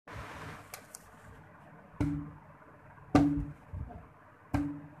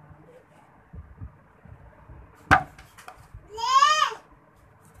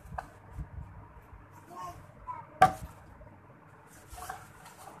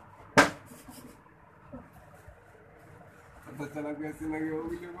पता चला कैसे लगे वो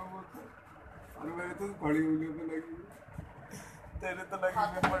वीडियो को बहुत। और मेरे तो बड़ी वीडियो पे लगी, तेरे तो लगी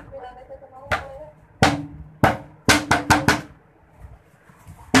मैं पढ़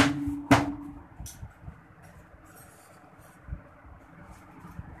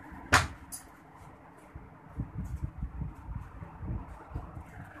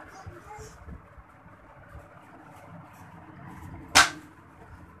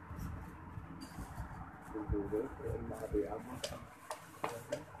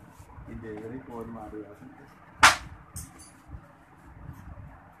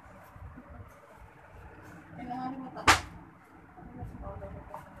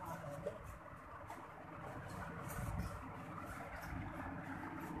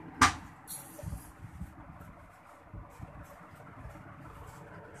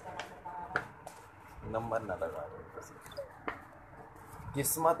नंबर न लगा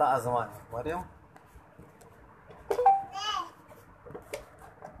किस्मत आजमाए मरे हो।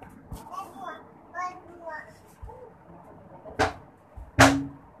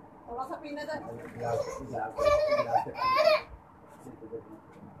 थोड़ा सा पीने दे।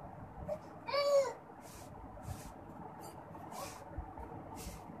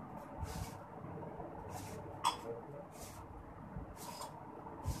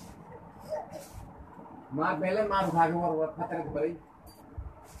 मार पहले मार उठा के और खतरे को पड़ी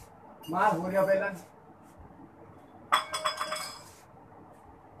मार हो गया पहले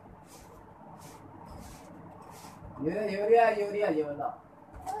ये वाला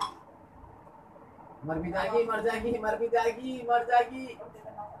मर भी जाएगी मर जाएगी मर भी जाएगी मर जाएगी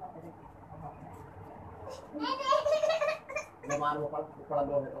वो मार वो पड़ा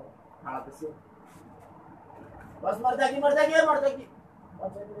दो है तो खड़ा तो से बस मर जाएगी मर जाएगी यार मर जाएगी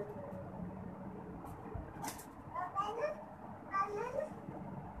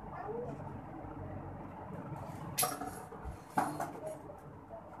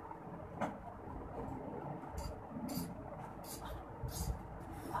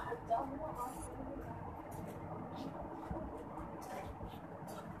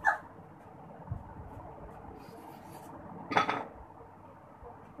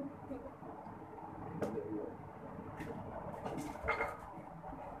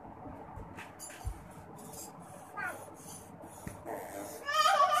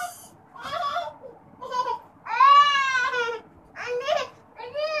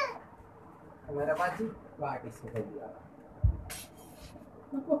मेरा बाजी काट इसको कर दिया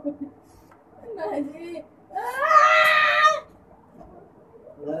नहीं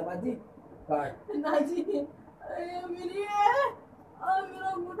मेरा बाजी काट नहीं मेरी मेरा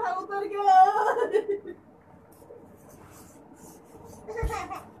अंगूठा उतर गया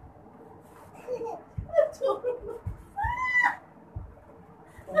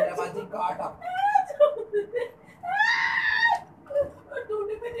मेरा बाजी काट अब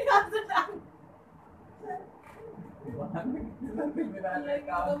टूटी पे नहीं हाथ से टांग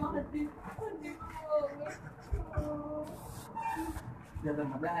Jangan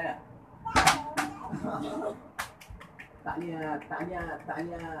mata ya.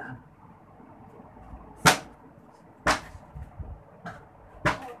 Tanya.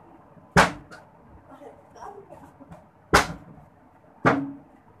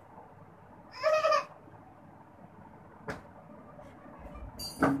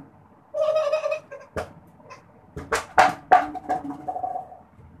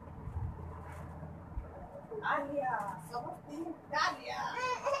 Alia, somos Dalia.